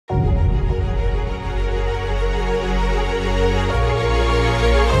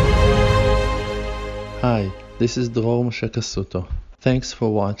This is Dror Kasuto. Thanks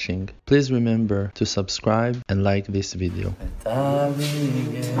for watching. Please remember to subscribe and like this video.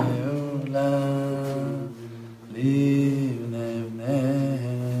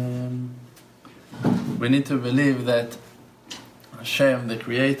 We need to believe that Hashem, the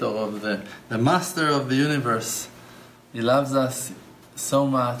creator of the master of the universe, He loves us so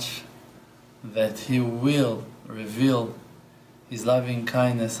much that He will reveal His loving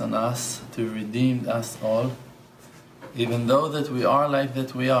kindness on us to redeem us all, even though that we are like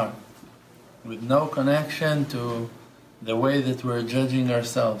that we are, with no connection to the way that we're judging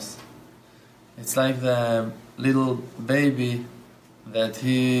ourselves. It's like the little baby that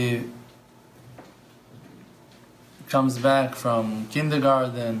he comes back from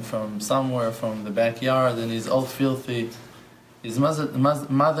kindergarten, from somewhere, from the backyard, and he's all filthy. His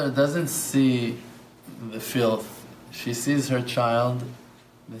mother doesn't see the filth. She sees her child,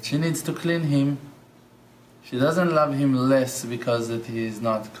 that she needs to clean him. She doesn't love him less because that he is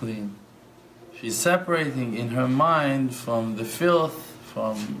not clean. She's separating in her mind from the filth,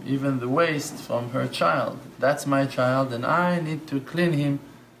 from even the waste, from her child. That's my child and I need to clean him.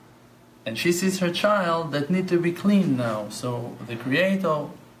 And she sees her child that need to be cleaned now. So the Creator,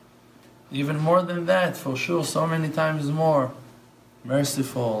 even more than that, for sure, so many times more,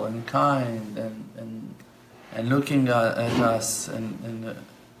 merciful and kind and looking at us and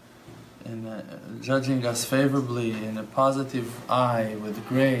judging us favorably in a positive eye, with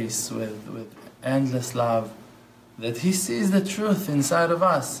grace, with endless love, that He sees the truth inside of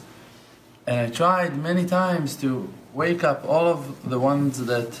us. And I tried many times to wake up all of the ones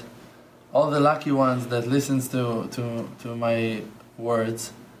that, all the lucky ones that listens to my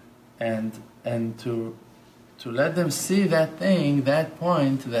words, and to let them see that thing, that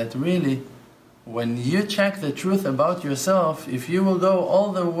point, that really, when you check the truth about yourself, if you will go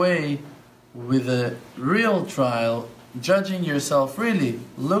all the way with a real trial, judging yourself really,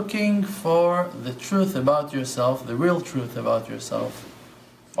 looking for the truth about yourself, the real truth about yourself.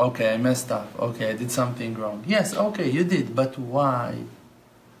 Okay, I messed up. Okay, I did something wrong. Yes, okay, you did, but why?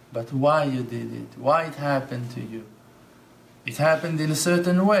 But why you did it? Why it happened to you? It happened in a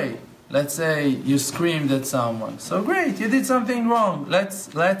certain way. Let's say you screamed at someone. So great, you did something wrong. Let's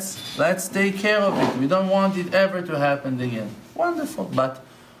take care of it. We don't want it ever to happen again. Wonderful. But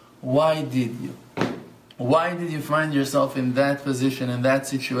why did you? Why did you find yourself in that position, in that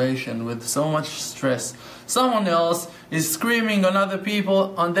situation, with so much stress? Someone else is screaming on other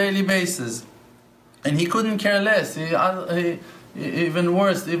people on a daily basis, and he couldn't care less. Even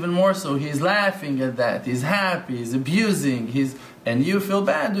worse, even more so, he's laughing at that, he's happy, he's abusing, and you feel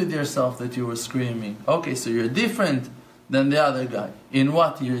bad with yourself that you were screaming. Okay, so you're different than the other guy. In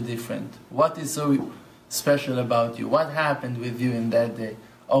what you're different? What is so special about you? What happened with you in that day?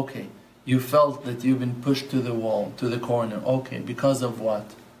 Okay, you felt that you've been pushed to the wall, to the corner. Okay, because of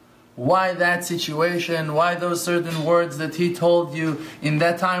what? Why that situation? Why those certain words that he told you in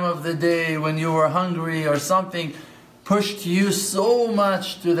that time of the day when you were hungry or something pushed you so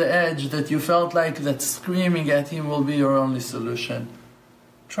much to the edge that you felt like that screaming at him will be your only solution?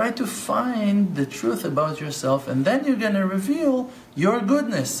 Try to find the truth about yourself, and then you're going to reveal your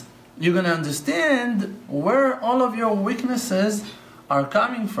goodness. You're going to understand where all of your weaknesses are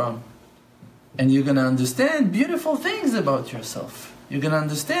coming from. And you're going to understand beautiful things about yourself. You're going to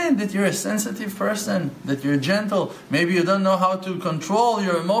understand that you're a sensitive person, that you're gentle. Maybe you don't know how to control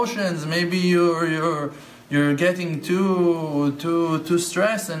your emotions. Maybe you're getting too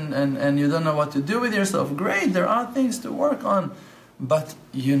stressed and you don't know what to do with yourself. Great, there are things to work on. But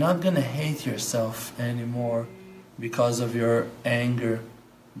you're not going to hate yourself anymore because of your anger,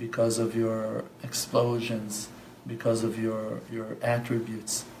 because of your explosions, because of your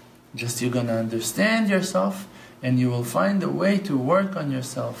attributes. Just you're going to understand yourself, and you will find a way to work on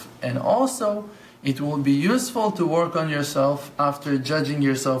yourself. And also, it will be useful to work on yourself after judging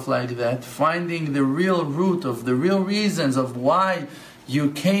yourself like that, finding the real root of the real reasons of why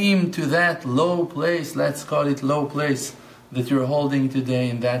you came to that low place, let's call it low place, that you're holding today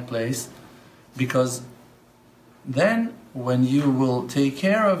in that place. Because then when you will take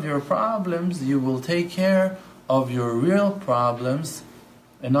care of your problems, you will take care of your real problems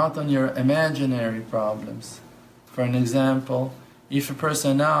and not on your imaginary problems. For an example, if a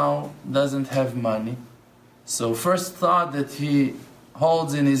person now doesn't have money, so first thought that he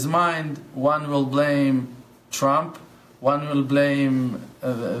holds in his mind, one will blame Trump, one will blame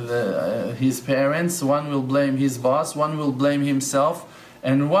his parents, one will blame his boss, one will blame himself,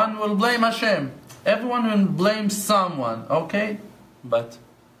 and one will blame Hashem. Everyone will blame someone, okay? But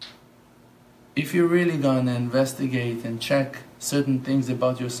if you're really going to investigate and check certain things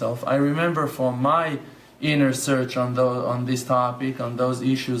about yourself, I remember from my inner search on this topic, on those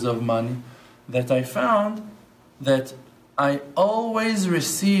issues of money, that I found that I always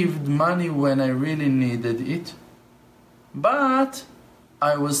received money when I really needed it, but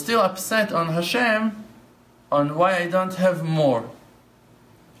I was still upset on Hashem on why I don't have more.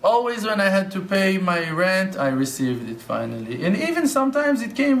 Always when I had to pay my rent, I received it finally. And even sometimes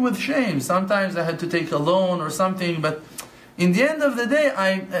it came with shame. Sometimes I had to take a loan or something, but in the end of the day,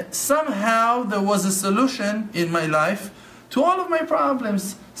 somehow there was a solution in my life to all of my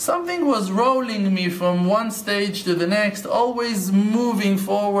problems. Something was rolling me from one stage to the next, always moving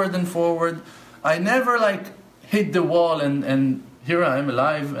forward and forward. I never hit the wall and here I am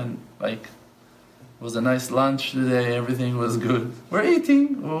alive, and it was a nice lunch today, everything was good. We're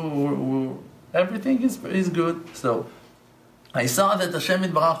eating, everything is good. So I saw that Hashem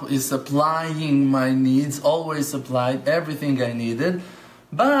Yitbarach is supplying my needs, always supplied everything I needed,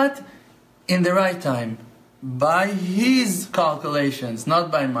 but in the right time, by His calculations,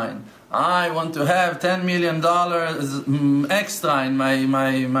 not by mine. I want to have $10 million extra in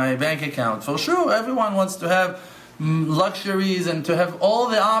my bank account. For sure, everyone wants to have luxuries and to have all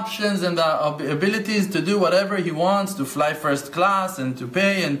the options and the abilities to do whatever he wants, to fly first class and to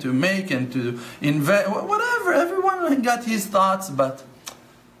pay and to make and to invest, whatever. Everyone got his thoughts, but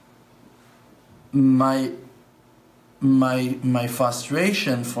my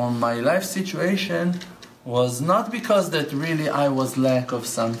frustration from my life situation was not because that really I was lack of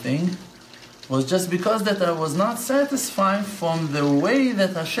something, was just because that I was not satisfied from the way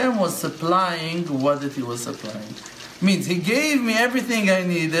that Hashem was supplying what that He was supplying. Means He gave me everything I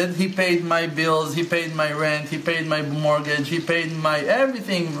needed. He paid my bills, He paid my rent, He paid my mortgage, He paid my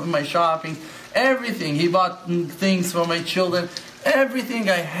everything, my shopping, everything. He bought things for my children,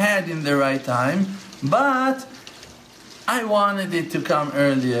 everything I had in the right time, but I wanted it to come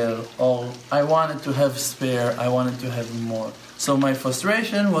earlier, or I wanted to have spare, I wanted to have more. So my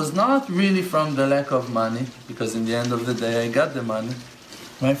frustration was not really from the lack of money, because in the end of the day I got the money.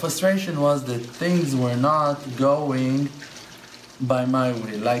 My frustration was that things were not going by my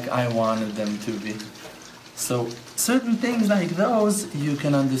way, like I wanted them to be. So certain things like those you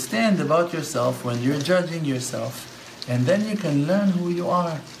can understand about yourself when you're judging yourself, and then you can learn who you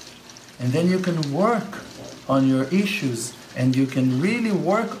are, and then you can work on your issues, and you can really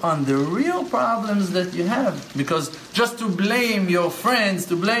work on the real problems that you have. Because just to blame your friends,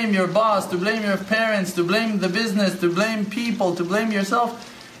 to blame your boss, to blame your parents, to blame the business, to blame people, to blame yourself,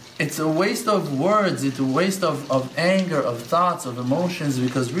 it's a waste of words, it's a waste of anger, of thoughts, of emotions,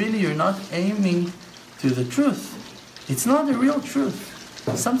 because really you're not aiming to the truth. It's not the real truth.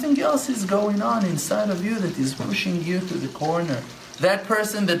 Something else is going on inside of you that is pushing you to the corner. That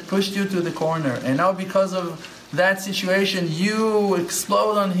person that pushed you to the corner, and now because of that situation you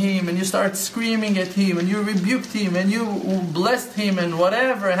explode on him and you start screaming at him and you rebuked him and you blessed him, and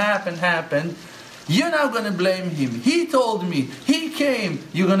whatever happened, you're now going to blame him. He told me, he came.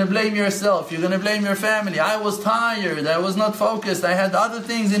 You're going to blame yourself, you're going to blame your family. I was tired, I was not focused, I had other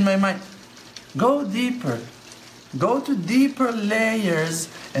things in my mind. Go deeper. Go to deeper layers,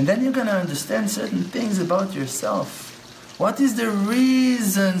 and then you're going to understand certain things about yourself. What is the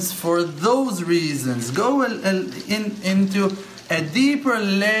reasons for those reasons? Go into a deeper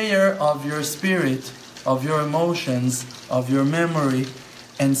layer of your spirit, of your emotions, of your memory,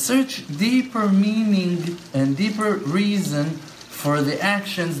 and search deeper meaning and deeper reason for the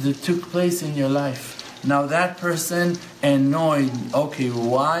actions that took place in your life. Now that person annoyed me. Okay,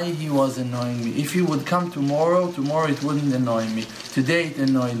 why he was annoying me? If he would come tomorrow it wouldn't annoy me. Today it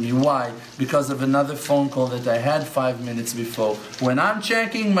annoyed me. Why? Because of another phone call that I had 5 minutes before. When I'm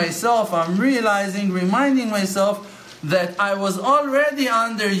checking myself, I'm reminding myself that I was already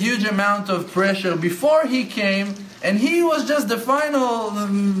under a huge amount of pressure before he came, and he was just the final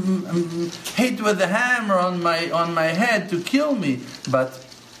hit with the hammer on my head to kill me. But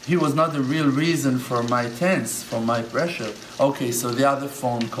he was not the real reason for my tense, for my pressure. Okay, so the other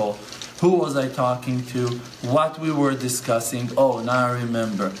phone call. Who was I talking to? What we were discussing? Oh, now I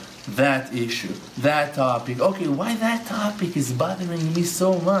remember. That issue, that topic. Okay, why that topic is bothering me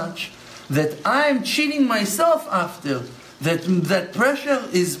so much that I'm cheating myself after? That pressure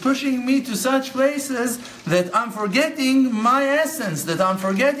is pushing me to such places that I'm forgetting my essence, that I'm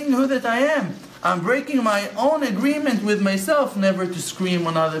forgetting who that I am. I'm breaking my own agreement with myself never to scream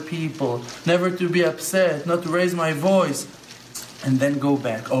on other people, never to be upset, not to raise my voice. And then go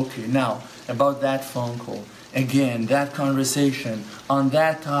back. Okay, now, about that phone call. Again, that conversation on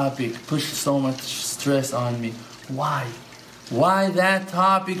that topic pushed so much stress on me. Why? Why that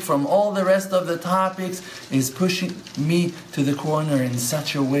topic from all the rest of the topics is pushing me to the corner in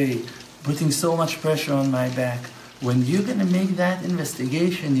such a way? putting so much pressure on my back. When you're going to make that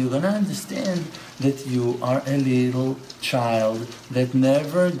investigation, you're going to understand that you are a little child that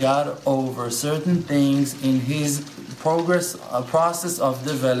never got over certain things in his process of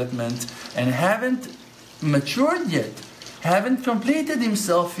development and haven't matured yet, haven't completed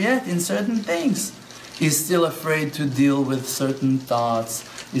himself yet in certain things. Is still afraid to deal with certain thoughts,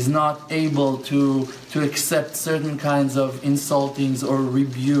 is not able to accept certain kinds of insultings or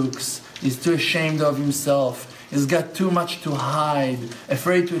rebukes, is too ashamed of himself, has got too much to hide,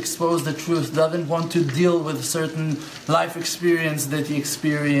 afraid to expose the truth, doesn't want to deal with certain life experience that he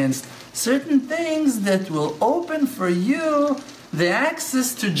experienced. Certain things that will open for you the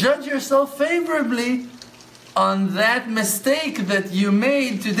access to judge yourself favorably on that mistake that you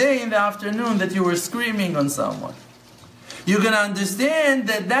made today in the afternoon, that you were screaming on someone. You're going to understand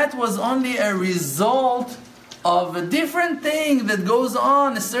that that was only a result of a different thing that goes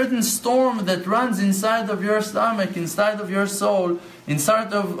on, a certain storm that runs inside of your stomach, inside of your soul,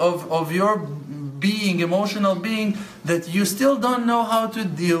 inside of your being, emotional being, that you still don't know how to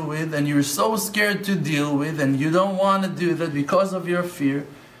deal with, and you're so scared to deal with, and you don't want to do that because of your fear.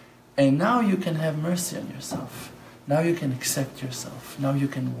 And now you can have mercy on yourself. Now you can accept yourself. Now you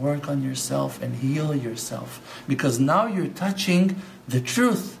can work on yourself and heal yourself. Because now you're touching the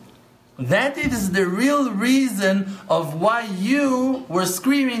truth. That is the real reason of why you were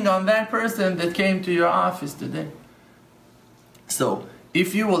screaming on that person that came to your office today. So,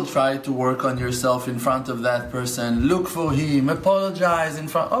 if you will try to work on yourself in front of that person, look for him, apologize in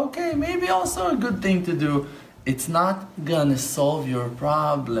front, okay, maybe also a good thing to do. It's not gonna solve your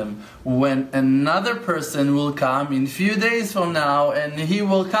problem when another person will come in a few days from now, and he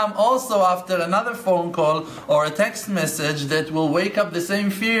will come also after another phone call or a text message that will wake up the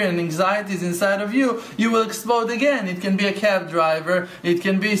same fear and anxieties inside of you. You will explode again. It can be a cab driver, it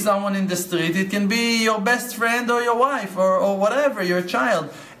can be someone in the street, it can be your best friend or your wife or whatever, your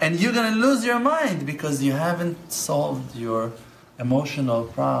child. And you're gonna lose your mind because you haven't solved your emotional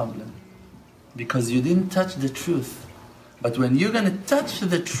problem. Because you didn't touch the truth. But when you're going to touch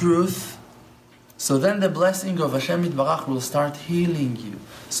the truth, so then the blessing of Hashem Yitbarach will start healing you.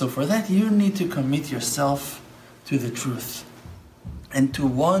 So for that you need to commit yourself to the truth. And to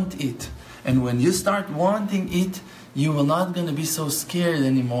want it. And when you start wanting it, you will not going to be so scared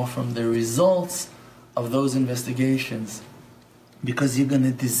anymore from the results of those investigations. Because you're going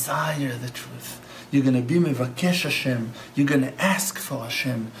to desire the truth. You're going to be mevakesh Hashem. You're going to ask for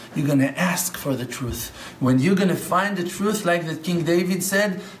Hashem. You're going to ask for the truth. When you're going to find the truth, like that King David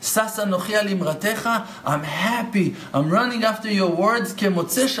said, Sasa nochi al imratecha, I'm happy. I'm running after your words,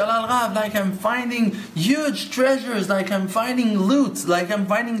 kemotzeh shalal rav, like I'm finding huge treasures, like I'm finding loot, like I'm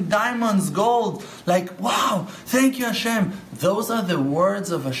finding diamonds, gold. Like, wow, thank you Hashem. Those are the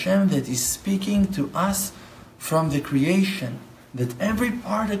words of Hashem that is speaking to us from the creation. That every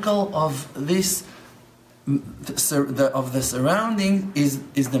particle of this of the surrounding is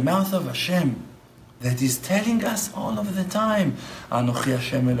the mouth of Hashem that is telling us all of the time, Anochi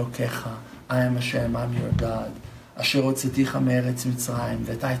Hashem Elokecha, I am Hashem, I'm your God, Asher hotzeticha me'eretz Mitzrayim,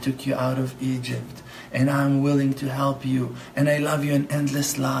 that I took you out of Egypt, and I'm willing to help you, and I love you an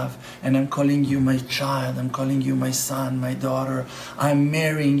endless love, and I'm calling you my child, I'm calling you my son, my daughter, I'm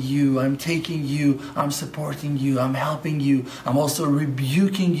marrying you, I'm taking you, I'm supporting you, I'm helping you, I'm also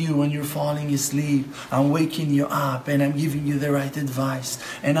rebuking you when you're falling asleep, I'm waking you up, and I'm giving you the right advice,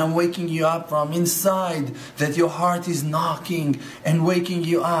 and I'm waking you up from inside, that your heart is knocking, and waking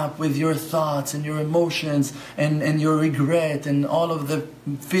you up with your thoughts, and your emotions, and your regret, and all of the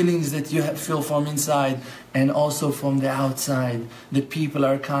feelings that you feel from inside and also from the outside. The people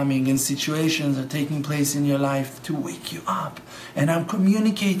are coming and situations are taking place in your life to wake you up. And I'm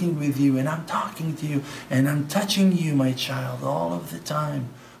communicating with you and I'm talking to you and I'm touching you, my child, all of the time.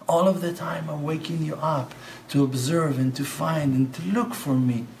 All of the time I'm waking you up to observe and to find and to look for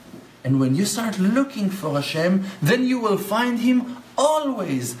me. And when you start looking for Hashem, then you will find Him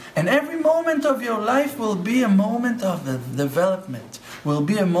always. And every moment of your life will be a moment of the development, will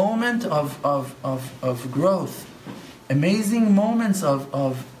be a moment of growth. Amazing moments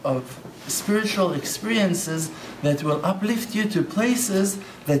of spiritual experiences that will uplift you to places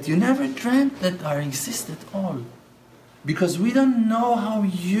that you never dreamt that are exist at all. Because we don't know how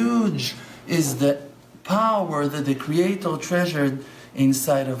huge is the power that the Creator treasured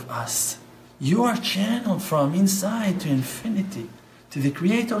inside of us. You are channeled from inside to infinity, to the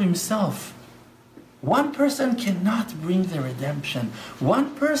Creator Himself. One person cannot bring the redemption.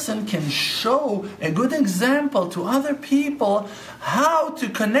 One person can show a good example to other people how to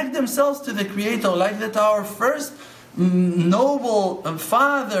connect themselves to the Creator. Like that our first noble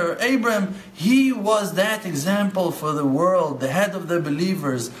father, Abraham, he was that example for the world, the head of the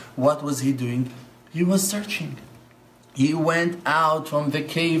believers. What was he doing? He was searching. He went out from the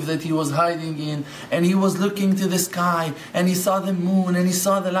cave that he was hiding in, and he was looking to the sky, and he saw the moon, and he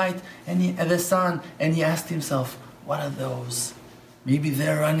saw the light, and the sun, and he asked himself, what are those? Maybe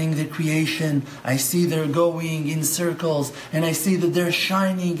they're running the creation. I see they're going in circles, and I see that they're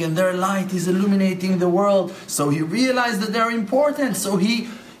shining, and their light is illuminating the world. So he realized that they're important. So he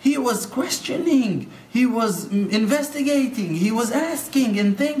was questioning, he was investigating, he was asking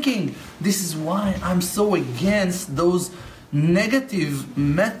and thinking. This is why I'm so against those negative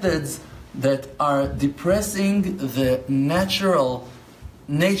methods that are depressing the natural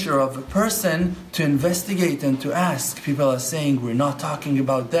nature of a person to investigate and to ask. People are saying, we're not talking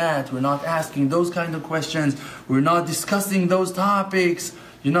about that, we're not asking those kind of questions, we're not discussing those topics,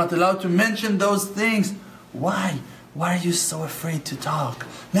 you're not allowed to mention those things. Why? Why are you so afraid to talk?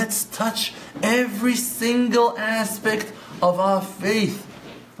 Let's touch every single aspect of our faith.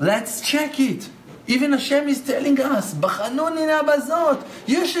 Let's check it. Even Hashem is telling us, "B'chanuni na bazot."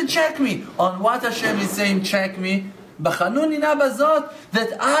 You should check me. On what Hashem is saying, check me? "B'chanuni na bazot,"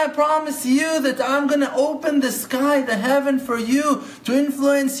 that I promise you that I'm going to open the sky, the heaven for you, to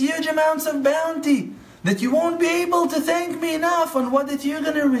influence huge amounts of bounty. That you won't be able to thank me enough on what that you're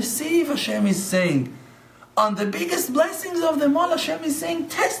going to receive, Hashem is saying. On the biggest blessings of them all, Hashem is saying,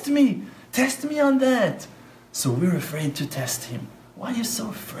 test me on that. So we're afraid to test Him. Why are you so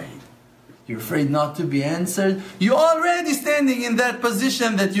afraid? You're afraid not to be answered? You're already standing in that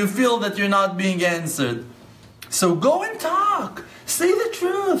position that you feel that you're not being answered. So go and talk. Say the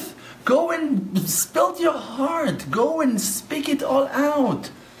truth. Go and spill your heart. Go and speak it all out.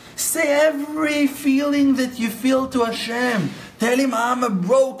 Say every feeling that you feel to Hashem. Tell Him, I'm a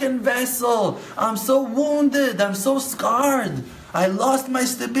broken vessel. I'm so wounded. I'm so scarred. I lost my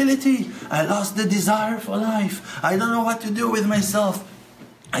stability. I lost the desire for life. I don't know what to do with myself.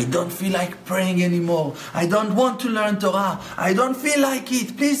 I don't feel like praying anymore. I don't want to learn Torah. I don't feel like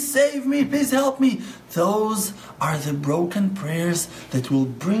it. Please save me. Please help me. Those are the broken prayers that will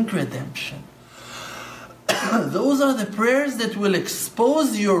bring redemption. Those are the prayers that will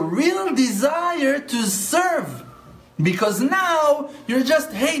expose your real desire to serve. Because now you're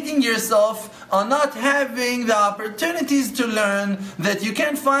just hating yourself on not having the opportunities to learn, that you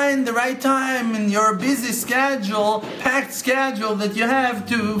can't find the right time in your busy schedule, packed schedule that you have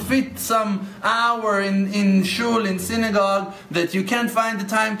to fit some hour in shul, in synagogue, that you can't find the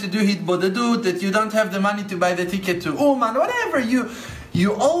time to do hitbodedut, that you don't have the money to buy the ticket to Uman, whatever.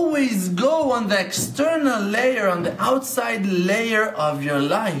 You always go on the external layer, on the outside layer of your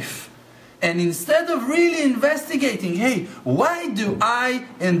life. And instead of really investigating, hey, why do I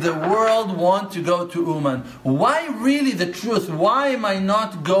in the world want to go to Uman? Why really the truth? Why am I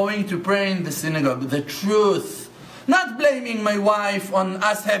not going to pray in the synagogue? The truth. Not blaming my wife on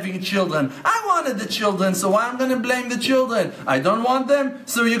us having children. I wanted the children, so I'm going to blame the children. I don't want them,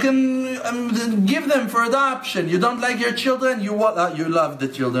 so you can give them for adoption. You don't like your children, you love the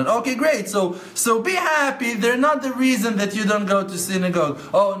children. Okay, great. So be happy. They're not the reason that you don't go to synagogue.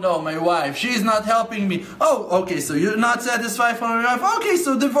 Oh no, my wife, she's not helping me. Oh, okay, so you're not satisfied from your wife. Okay,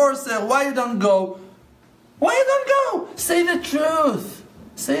 so divorce her. Why you don't go? Why you don't go? Say the truth.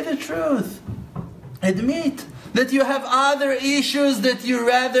 Say the truth. Admit that you have other issues that you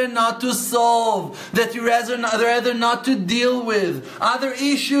rather not to solve, that you rather not to deal with, other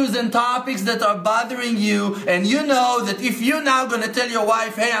issues and topics that are bothering you, and you know that if you're now going to tell your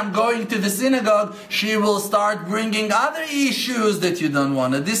wife, hey, I'm going to the synagogue, she will start bringing other issues that you don't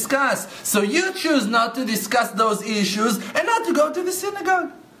want to discuss. So you choose not to discuss those issues and not to go to the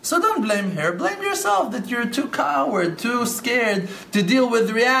synagogue. So don't blame her, blame yourself that you're too coward, too scared to deal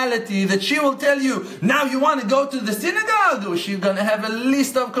with reality, that she will tell you, now you want to go to the synagogue, or she's going to have a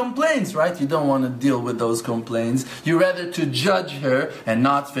list of complaints, right? You don't want to deal with those complaints. You rather to judge her, and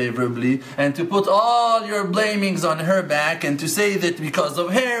not favorably, and to put all your blamings on her back, and to say that because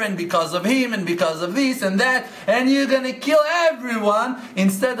of her, and because of him, and because of this and that, and you're going to kill everyone,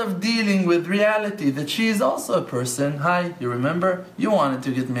 instead of dealing with reality, that she is also a person. Hi, you remember? You wanted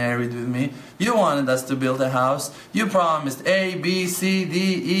to get married with me. You wanted us to build a house. You promised A, B, C,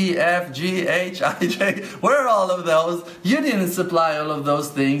 D, E, F, G, H, I, J. Where are all of those? You didn't supply all of those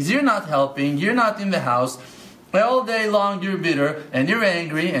things. You're not helping. You're not in the house. All day long you're bitter and you're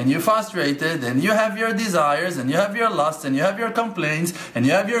angry and you're frustrated and you have your desires and you have your lusts and you have your complaints and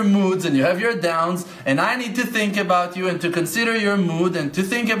you have your moods and you have your downs, and I need to think about you and to consider your mood and to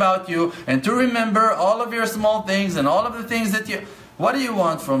think about you and to remember all of your small things and all of the things that you... What do you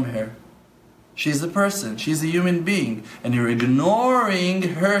want from her? She's a person, she's a human being, and you're ignoring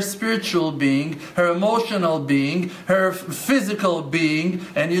her spiritual being, her emotional being, her physical being,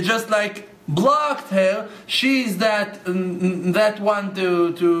 and you just like blocked her. She's that one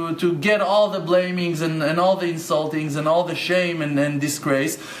to get all the blamings and all the insultings and all the shame and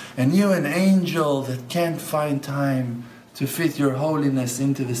disgrace, and you, an angel that can't find time to fit your holiness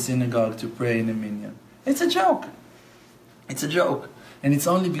into the synagogue to pray in a minyan. It's a joke. It's a joke. And it's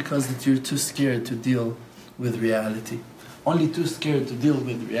only because that you're too scared to deal with reality. Only too scared to deal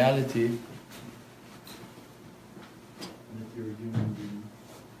with reality that you're a human being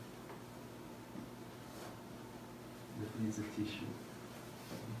that needs a tissue.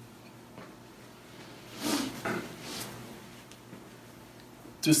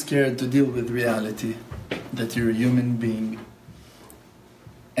 Too scared to deal with reality that you're a human being.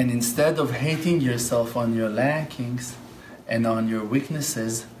 And instead of hating yourself on your lackings and on your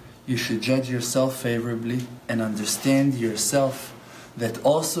weaknesses, you should judge yourself favorably and understand yourself that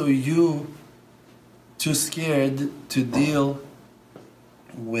also you too scared to deal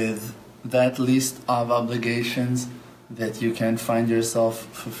with that list of obligations that you can't find yourself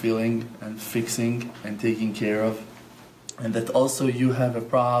fulfilling and fixing and taking care of, and that also you have a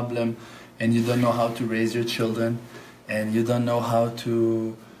problem and you don't know how to raise your children, and you don't know how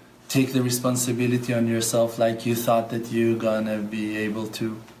to take the responsibility on yourself like you thought that you're gonna be able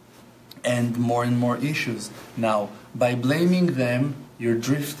to, and more issues. Now, by blaming them, you're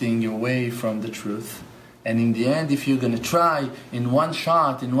drifting away from the truth. And in the end, if you're gonna try in one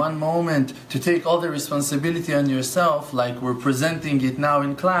shot, in one moment, to take all the responsibility on yourself, like we're presenting it now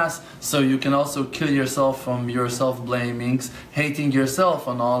in class, so you can also kill yourself from your self-blamings, hating yourself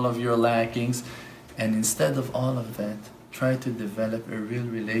on all of your lackings, and instead of all of that, try to develop a real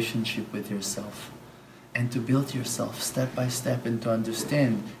relationship with yourself and to build yourself step by step and to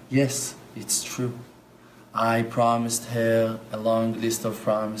understand, yes, it's true. I promised her a long list of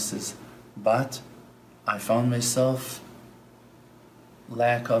promises, but I found myself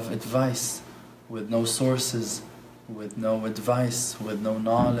lack of advice, with no sources, with no advice, with no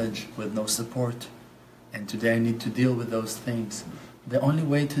knowledge, with no support. And today I need to deal with those things. The only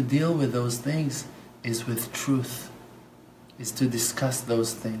way to deal with those things is with truth, is to discuss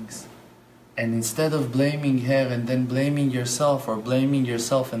those things. And instead of blaming her and then blaming yourself, or blaming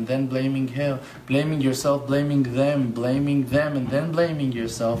yourself and then blaming her, blaming yourself, blaming them and then blaming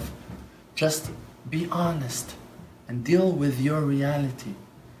yourself, just be honest and deal with your reality.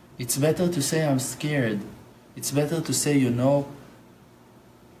 It's better to say I'm scared. It's better to say, you know,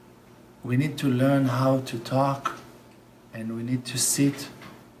 we need to learn how to talk, and we need to sit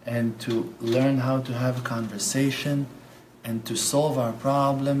and to learn how to have a conversation and to solve our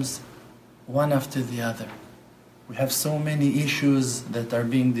problems one after the other. We have so many issues that are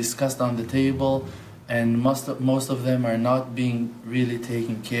being discussed on the table, and most of them are not being really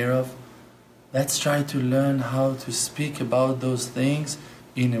taken care of. Let's try to learn how to speak about those things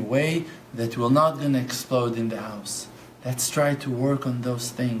in a way that will not gonna explode in the house. Let's try to work on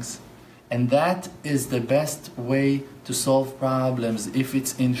those things. And that is the best way to solve problems. If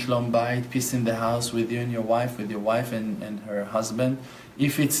it's in Shlom Bayit, peace in the house, with you and your wife, with your wife and her husband.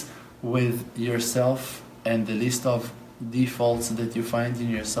 If it's with yourself and the list of defaults that you find in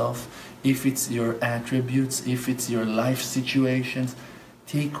yourself. If it's your attributes, if it's your life situations,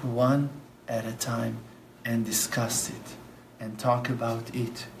 take one at a time and discuss it and talk about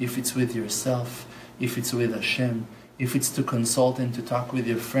it. If it's with yourself, if it's with Hashem, if it's to consult and to talk with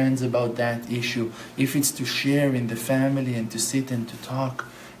your friends about that issue, if it's to share in the family and to sit and to talk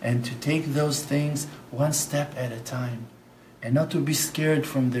and to take those things one step at a time, and not to be scared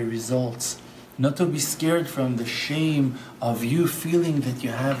from the results, not to be scared from the shame of you feeling that you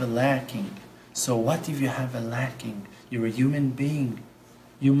have a lacking. So what if you have a lacking? You're a human being.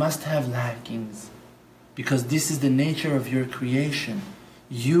 You must have lackings, because this is the nature of your creation.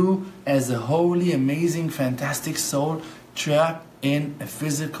 You, as a holy, amazing, fantastic soul, trapped in a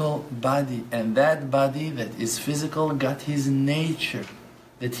physical body, and that body that is physical got his nature,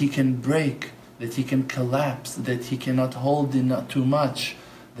 that he can break, that he can collapse, that he cannot hold in too much,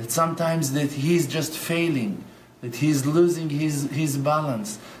 that sometimes that he's just failing, that he's losing his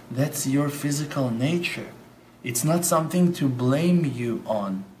balance. That's your physical nature. It's not something to blame you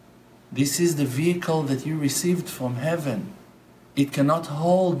on. This is the vehicle that you received from heaven. It cannot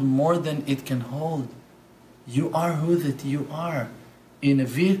hold more than it can hold. You are who that you are in a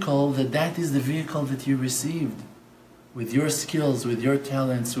vehicle that is the vehicle that you received. With your skills, with your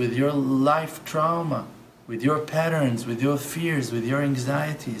talents, with your life trauma, with your patterns, with your fears, with your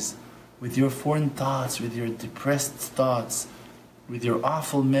anxieties, with your foreign thoughts, with your depressed thoughts, with your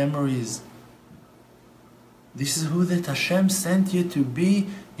awful memories, This is who that Hashem sent you to be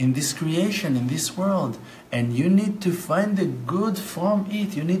in this creation, in this world. And you need to find the good from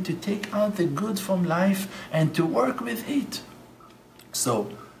it. You need to take out the good from life and to work with it.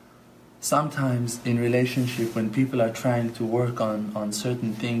 So, sometimes in relationship, when people are trying to work on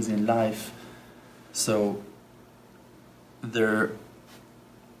certain things in life, so they're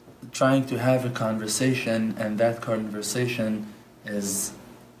trying to have a conversation, and that conversation is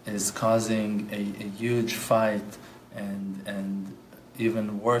causing a huge fight and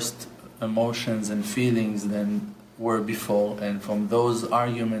even worse emotions and feelings than were before. And from those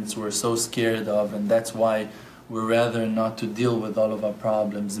arguments we're so scared of, and that's why we'd rather not to deal with all of our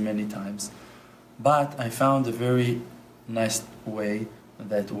problems many times. But I found a very nice way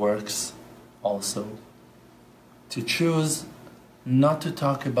that works also, to choose not to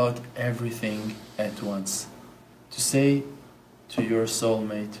talk about everything at once. To say to your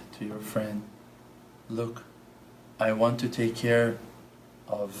soulmate, to your friend, look, I want to take care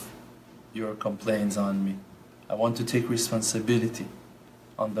of your complaints on me. I want to take responsibility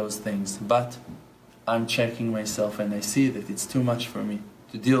on those things, but I'm checking myself and I see that it's too much for me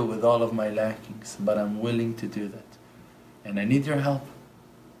to deal with all of my lackings, but I'm willing to do that. And I need your help.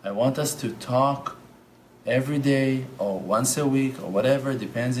 I want us to talk every day or once a week or whatever,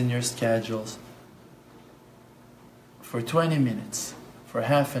 depends on your schedules, for 20 minutes, for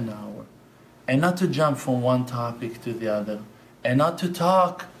half an hour, and not to jump from one topic to the other, and not to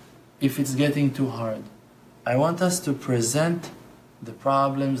talk if it's getting too hard. I want us to present the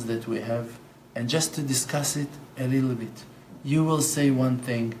problems that we have and just to discuss it a little bit. You will say one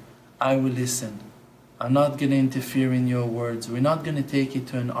thing, I will listen. I'm not going to interfere in your words. We're not going to take it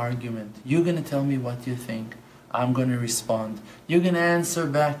to an argument. You're going to tell me what you think. I'm going to respond. You're going to answer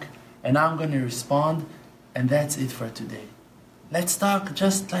back, and I'm going to respond, and that's it for today. Let's talk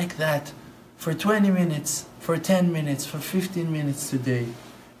just like that for 20 minutes, for 10 minutes, for 15 minutes today,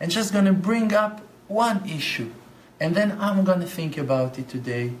 and just going to bring up one issue. And then I'm going to think about it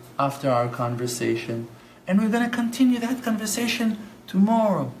today after our conversation, and we're going to continue that conversation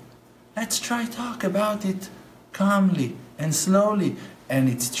tomorrow. Let's try talk about it calmly and slowly. And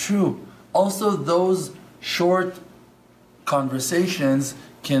it's true. Also, those short conversations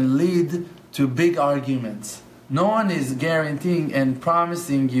can lead to big arguments. No one is guaranteeing and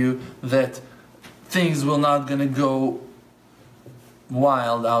promising you that things will not going to go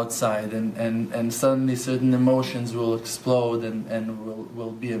wild outside and suddenly certain emotions will explode and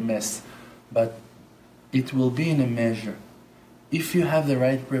will be a mess. But it will be in a measure. If you have the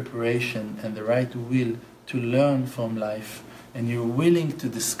right preparation and the right will to learn from life, and you're willing to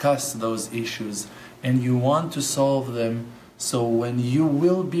discuss those issues, and you want to solve them, so when you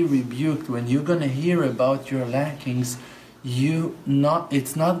will be rebuked, when you're going to hear about your lackings,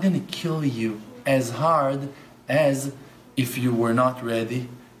 it's not going to kill you as hard as if you were not ready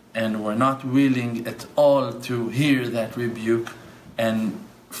and were not willing at all to hear that rebuke, and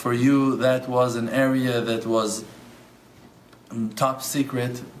for you that was an area that was top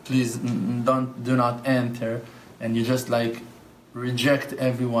secret, please do not enter, and you just like reject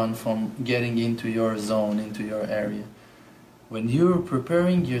everyone from getting into your zone, into your area. When you're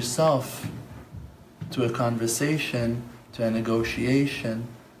preparing yourself to a conversation, to a negotiation,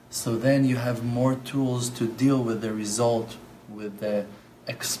 so then you have more tools to deal with the result, with the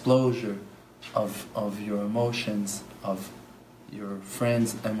exposure of your emotions, of your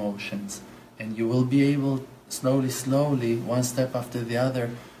friend's emotions, and you will be able slowly, one step after the other,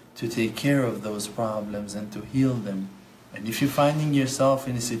 to take care of those problems and to heal them. And if you're finding yourself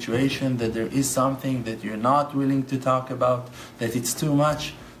in a situation that there is something that you're not willing to talk about, that it's too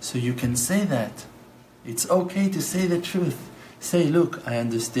much, so you can say that. It's okay to say the truth. Say, look, I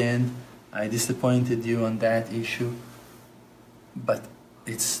understand, I disappointed you on that issue, but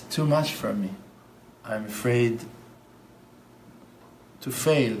it's too much for me. I'm afraid to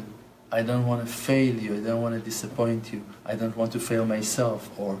fail. I don't want to fail you, I don't want to disappoint you, I don't want to fail myself,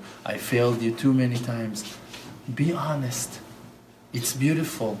 or I failed you too many times. Be honest. It's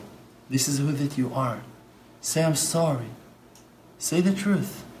beautiful. This is who that you are. Say, I'm sorry. Say the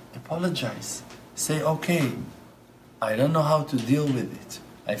truth. Apologize. Say, okay, I don't know how to deal with it.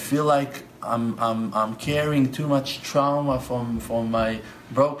 I feel like I'm carrying too much trauma from my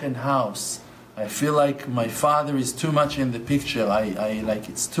broken house. I feel like my father is too much in the picture. I like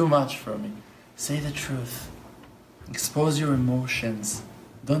it's too much for me. Say the truth. Expose your emotions.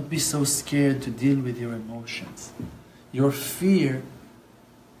 Don't be so scared to deal with your emotions. Your fear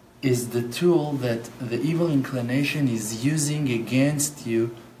is the tool that the evil inclination is using against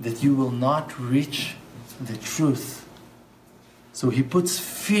you, that you will not reach the truth. So he puts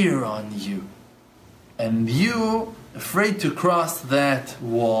fear on you. and you afraid to cross that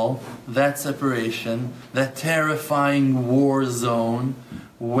wall, that separation, that terrifying war zone,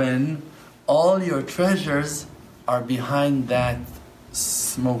 when all your treasures are behind that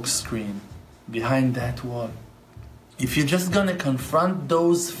smoke screen, behind that wall. If you're just gonna confront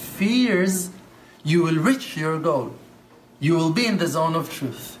those fears, you will reach your goal. You will be in the zone of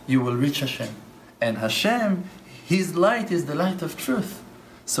truth. You will reach Hashem. And Hashem, His light is the light of truth.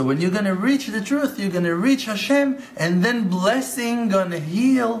 So when you're gonna reach the truth, you're gonna reach Hashem, and then blessing gonna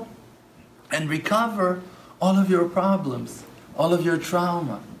heal and recover all of your problems, all of your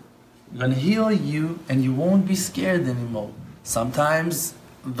trauma. Gonna heal you, and you won't be scared anymore. Sometimes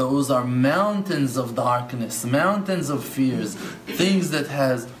those are mountains of darkness, mountains of fears, things that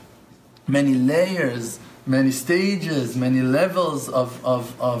has many layers, many stages, many levels of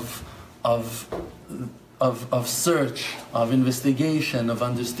search, of investigation, of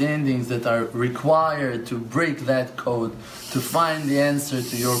understandings that are required to break that code, to find the answer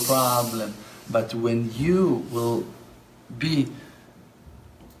to your problem. But when you will be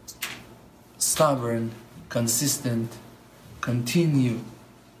stubborn, consistent, continue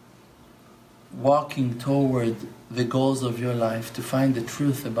walking toward the goals of your life, to find the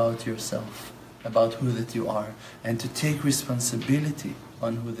truth about yourself, about who that you are, and to take responsibility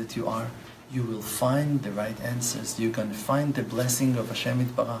on who that you are, you will find the right answers. You're going to find the blessing of Hashem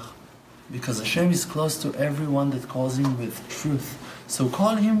Yitbarach. Because Hashem is close to everyone that calls Him with truth. So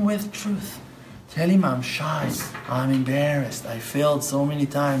call Him with truth. Tell Him, I'm shy, I'm embarrassed, I failed so many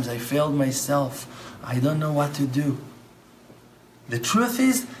times, I failed myself, I don't know what to do. The truth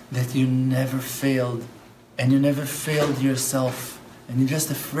is that you never failed, and you never failed yourself, and you're just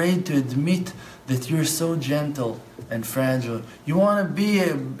afraid to admit that you're so gentle and fragile. You want to be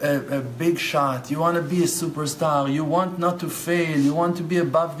a big shot, you want to be a superstar, you want not to fail, you want to be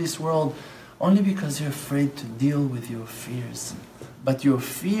above this world, only because you're afraid to deal with your fears. But your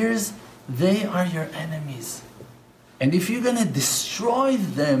fears, they are your enemies. And if you're going to destroy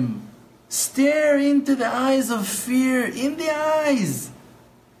them, stare into the eyes of fear, in the eyes,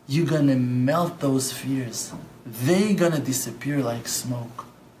 you're going to melt those fears. They're going to disappear like smoke.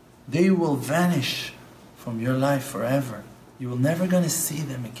 They will vanish from your life forever. You will never going to see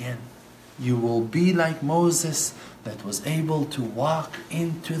them again. You will be like Moses, that was able to walk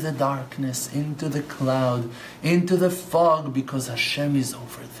into the darkness, into the cloud, into the fog, because Hashem is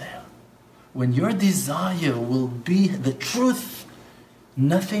over there. When your desire will be the truth,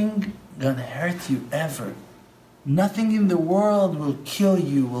 nothing gonna hurt you ever. Nothing in the world will kill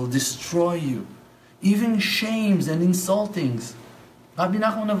you, will destroy you. Even shames and insultings. Rabbi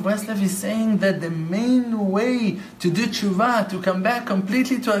Nachman of Breslev is saying that the main way to do tshuva, to come back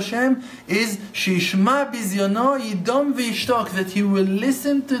completely to Hashem, is shishma bizyono yidom v'yishtok, that he will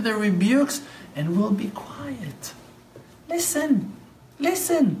listen to the rebukes and will be quiet. Listen,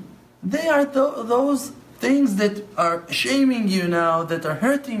 listen. They are those things that are shaming you now, that are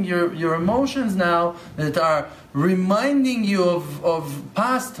hurting your emotions now, that are reminding you of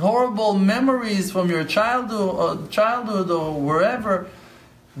past horrible memories from your childhood or wherever.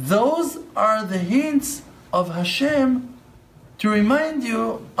 Those are the hints of Hashem to remind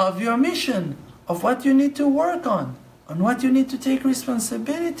you of your mission, of what you need to work on what you need to take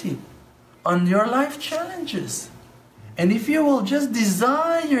responsibility, on your life challenges. And if you will just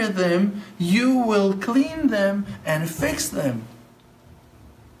desire them, you will clean them and fix them.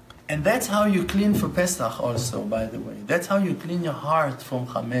 And that's how you clean for Pesach also, by the way. That's how you clean your heart from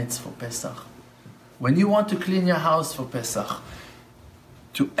Chametz for Pesach. When you want to clean your house for Pesach,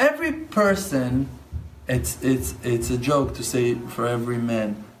 to every person, it's a joke to say for every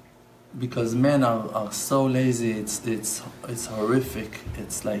man, because men are so lazy, it's horrific,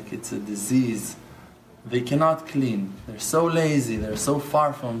 it's like it's a disease. They cannot clean. They're so lazy. They're so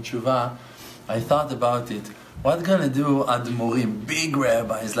far from tshuva. I thought about it. What gonna do admorim, big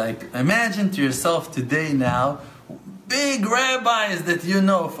rabbis? Like, imagine to yourself today now, big rabbis that you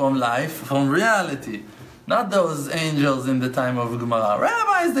know from life, from reality. Not those angels in the time of Gemara.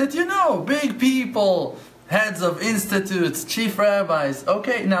 Rabbis that you know, big people, heads of institutes, chief rabbis.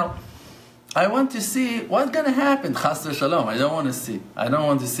 Okay, now, I want to see what's gonna happen. Chas v'shalom. I don't want to see. I don't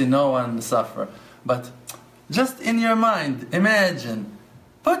want to see no one suffer. But just in your mind, imagine,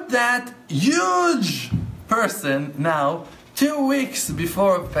 put that huge person now, 2 weeks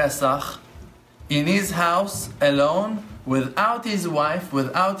before Pesach, in his house, alone, without his wife,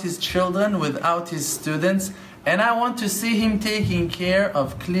 without his children, without his students, and I want to see him taking care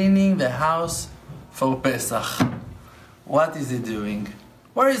of cleaning the house for Pesach. What is he doing?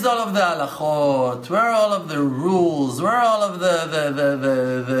 Where is all of the halachot? Where are all of the rules? Where are all of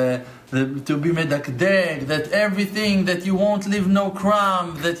the to be medakdek, that everything, that you won't leave no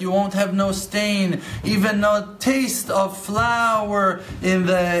crumb, that you won't have no stain, even no taste of flour in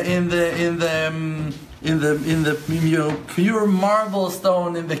your pure marble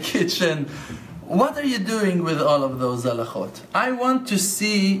stone in the kitchen. What are you doing with all of those halachot? I want to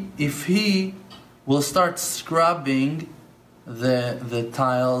see if he will start scrubbing the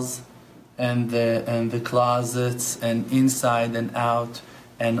tiles and the closets and inside and out,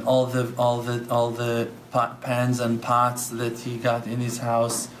 and all the pans and pots that he got in his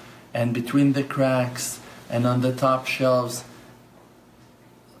house, and between the cracks and on the top shelves.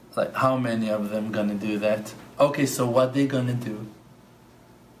 Like, how many of them gonna do that? Okay, so what they gonna do?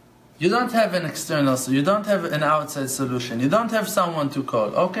 You don't have an external, so you don't have an outside solution. You don't have someone to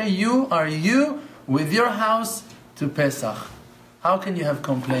call. Okay, you are you with your house to Pesach. How can you have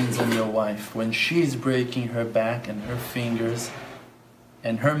complaints on your wife when she's breaking her back and her fingers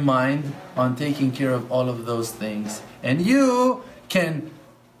and her mind on taking care of all of those things? And you can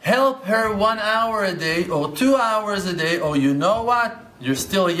help her 1 hour a day or 2 hours a day, or you know what? You're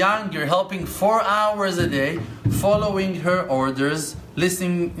still young, you're helping 4 hours a day, following her orders,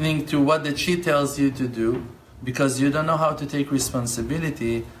 listening to what that she tells you to do, because you don't know how to take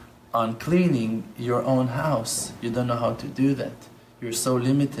responsibility on cleaning your own house. You don't know how to do that. You're so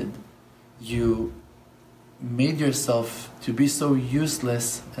limited. You made yourself to be so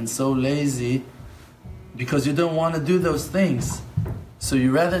useless and so lazy because you don't want to do those things. So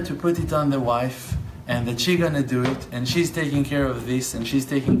you rather to put it on the wife, and that she's gonna do it, and she's taking care of this, and she's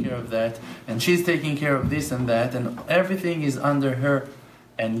taking care of that, and she's taking care of this and that, and everything is under her.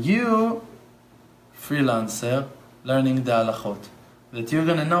 And you, freelancer, learning the halachot, that you're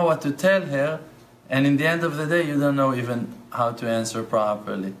gonna know what to tell her, and in the end of the day you don't know even how to answer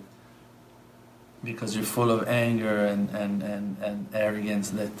properly, because you're full of anger and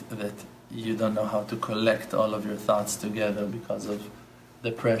arrogance, that you don't know how to collect all of your thoughts together because of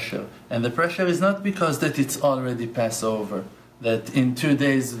the pressure. And the pressure is not because that it's already Passover, that in 2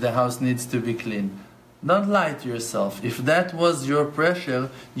 days the house needs to be clean. Don't lie to yourself. If that was your pressure,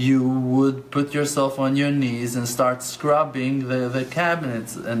 you would put yourself on your knees and start scrubbing the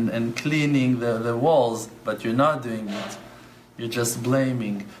cabinets and cleaning the walls, but you're not doing it. You're just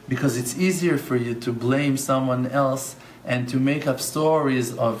blaming, because it's easier for you to blame someone else and to make up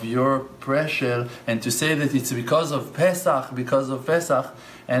stories of your pressure and to say that it's because of Pesach,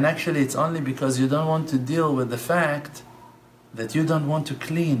 and actually it's only because you don't want to deal with the fact that you don't want to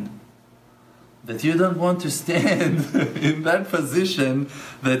clean, that you don't want to stand in that position,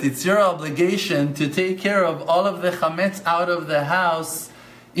 that it's your obligation to take care of all of the chametz out of the house,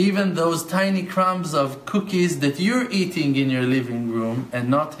 even those tiny crumbs of cookies that you're eating in your living room and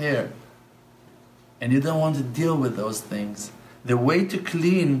not here. And you don't want to deal with those things. The way to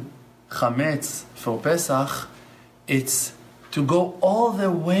clean chametz for Pesach, it's to go all the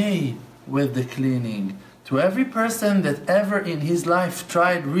way with the cleaning. To every person that ever in his life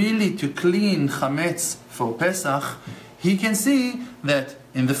tried really to clean chametz for Pesach, he can see that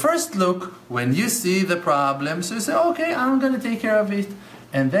in the first look, when you see the problem, so you say, okay, I'm going to take care of it.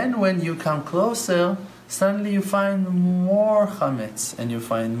 And then when you come closer, suddenly you find more chametz, and you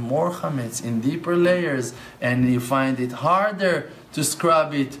find more chametz in deeper layers, and you find it harder to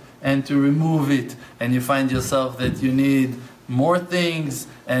scrub it and to remove it, and you find yourself that you need more things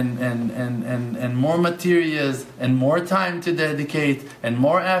and more materials and more time to dedicate and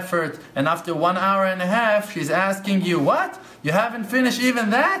more effort. And after 1 hour and a half, she's asking you, what? You haven't finished even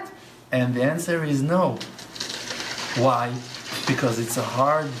that? And the answer is no. Why? Because it's a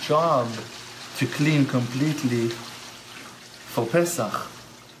hard job to clean completely for Pesach,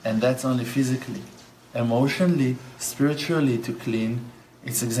 and that's only physically. Emotionally, spiritually, to clean,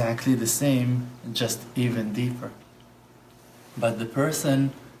 it's exactly the same, just even deeper. But the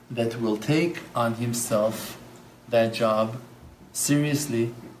person that will take on himself that job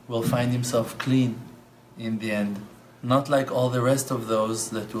seriously will find himself clean in the end, not like all the rest of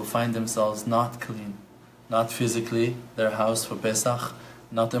those that will find themselves not clean. Not physically, their house for Pesach,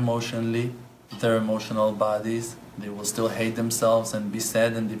 not emotionally, their emotional bodies. They will still hate themselves and be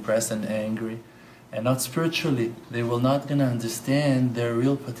sad and depressed and angry. And not spiritually, they will not gonna understand their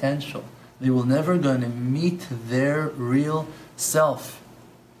real potential. They will never gonna meet their real self.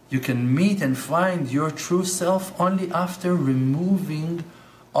 You can meet and find your true self only after removing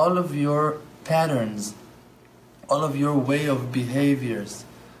all of your patterns, all of your way of behaviors.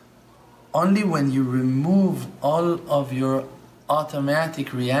 Only when you remove all of your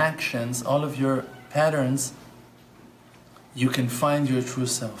automatic reactions, all of your patterns, you can find your true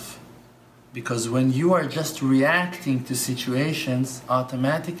self. Because when you are just reacting to situations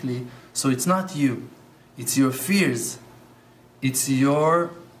automatically, so it's not you, it's your fears, it's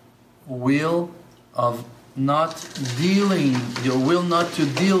your will of not dealing, your will not to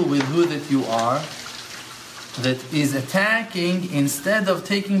deal with who that you are, that is attacking instead of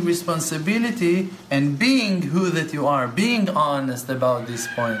taking responsibility and being who that you are, being honest about this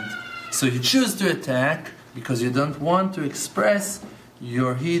point. So you choose to attack because you don't want to express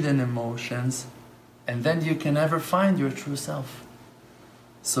your hidden emotions, and then you can never find your true self.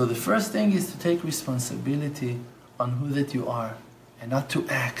 So the first thing is to take responsibility on who that you are, and not to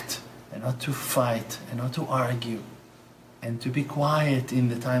act, and not to fight, and not to argue, and to be quiet in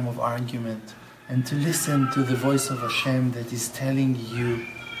the time of argument, and to listen to the voice of Hashem that is telling you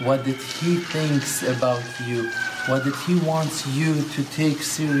what that He thinks about you, what that He wants you to take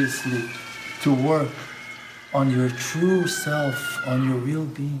seriously, to work on your true self, on your real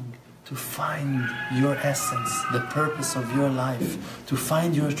being, to find your essence, the purpose of your life, to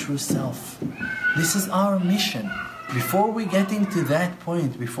find your true self. This is our mission. Before we getting to that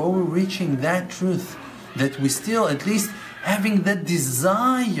point, before we're reaching that truth, that we still at least having that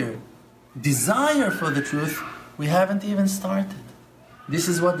desire for the truth, we haven't even started. This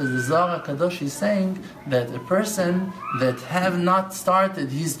is what the Zohar HaKadosh is saying, that a person that have not started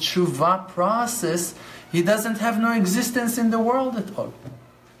his tshuva process, he doesn't have no existence in the world at all.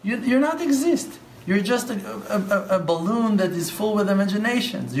 You're not exist. You're just a balloon that is full with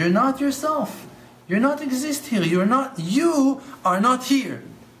imaginations. You're not yourself. You're not exist here. You are not here.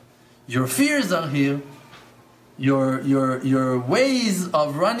 Your fears are here. Your ways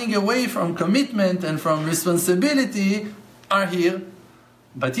of running away from commitment and from responsibility are here.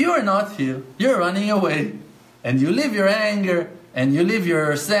 But you are not here. You're running away. And you live your anger, and you live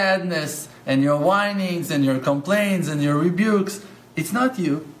your sadness, and your whinings, and your complaints, and your rebukes. It's not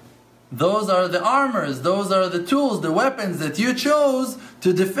you. Those are the armors, those are the tools, the weapons that you chose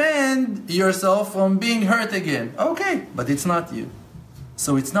to defend yourself from being hurt again. Okay, but it's not you.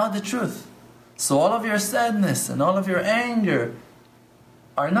 So it's not the truth. So all of your sadness and all of your anger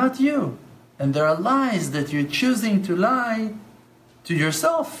are not you. And there are lies that you're choosing to lie to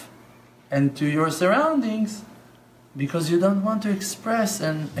yourself and to your surroundings because you don't want to express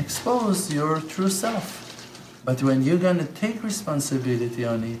and expose your true self. But when you're going to take responsibility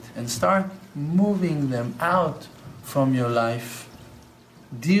on it and start moving them out from your life,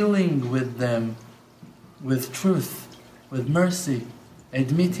 dealing with them with truth, with mercy,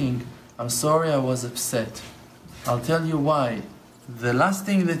 admitting, I'm sorry I was upset. I'll tell you why. The last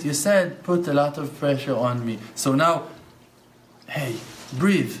thing that you said put a lot of pressure on me. So now, hey,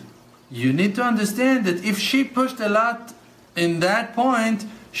 breathe. You need to understand that if she pushed a lot in that point,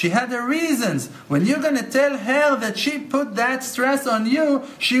 she had her reasons. When you're going to tell her that she put that stress on you,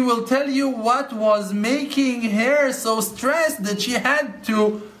 she will tell you what was making her so stressed that she had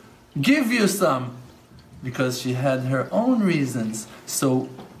to give you some. Because she had her own reasons. So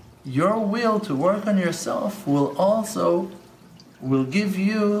your will to work on yourself will give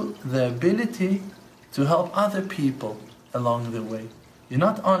you the ability to help other people along the way. You're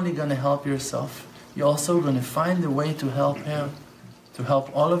not only going to help yourself, you're also going to find a way to help her, to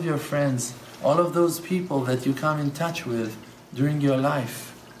help all of your friends, all of those people that you come in touch with during your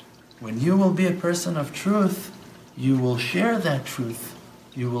life. When you will be a person of truth, you will share that truth.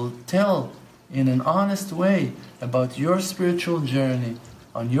 You will tell in an honest way about your spiritual journey,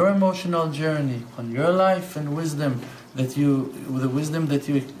 on your emotional journey, on your life and wisdom that you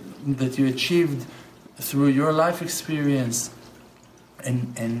achieved through your life experience.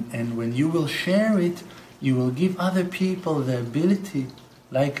 And when you will share it, you will give other people the ability,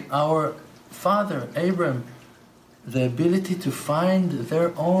 like our father, Abram, the ability to find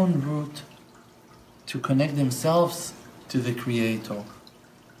their own route, to connect themselves to the Creator,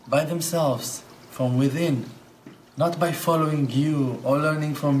 by themselves, from within, not by following you or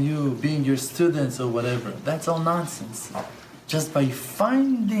learning from you, being your students or whatever. That's all nonsense. Just by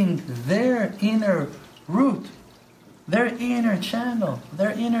finding their inner route, their inner channel,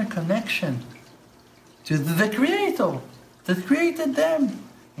 their inner connection to the Creator that created them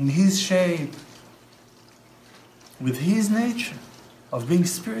in His shape, with His nature of being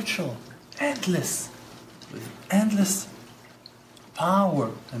spiritual, endless, with endless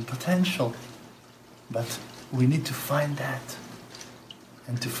power and potential. But we need to find that.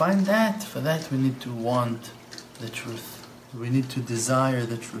 And to find that, for that we need to want the truth. We need to desire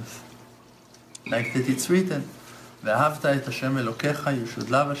the truth. Like that it's written, ואהבת את השם אלוקיך, you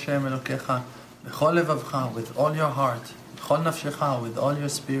should love Hashem אלוקיך, בכל לבבך, with all your heart, בכל נפשך, with all your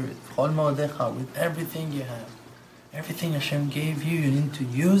spirit, בכל מאודיך, with everything you have. Everything Hashem gave you, you need to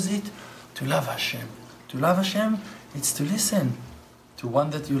use it to love Hashem. To love Hashem, it's to listen. To one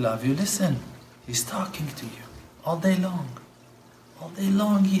that you love, you listen. He's talking to you all day long. All day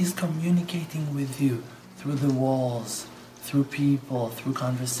long He is communicating with you through the walls, through people, through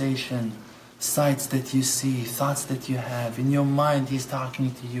conversation, sights that you see, thoughts that you have. In your mind He's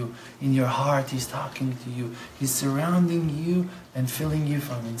talking to you. In your heart He's talking to you. He's surrounding you and filling you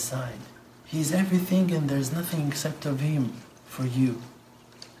from inside. He's everything and there's nothing except of Him for you.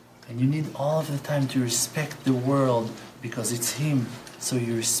 And you need all of the time to respect the world because it's Him. So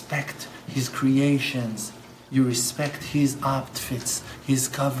you respect His creations. You respect His outfits, His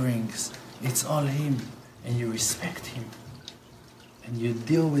coverings. It's all Him. And you respect Him. And you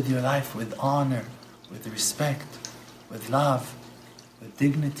deal with your life with honor, with respect, with love, with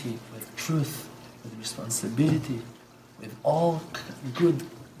dignity, with truth, with responsibility, with all good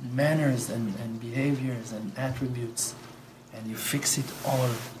manners and behaviors and attributes. And you fix it all.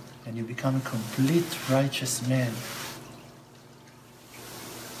 And you become a complete righteous man.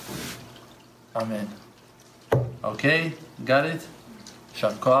 Amen. Okay? Got it?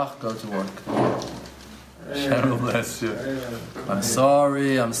 Shar koach, go to work. Hashem will bless you. I'm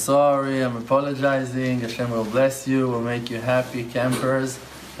sorry, I'm apologizing. Hashem will bless you, will make you happy campers,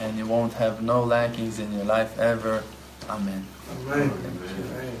 and you won't have no lackings in your life ever. Amen.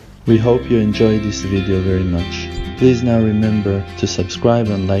 We hope you enjoyed this video very much. Please now remember to subscribe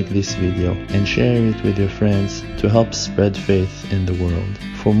and like this video and share it with your friends to help spread faith in the world.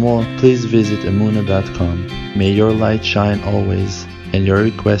 For more, please visit Emunah.com. May your light shine always, and your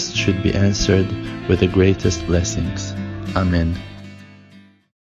requests should be answered with the greatest blessings. Amen.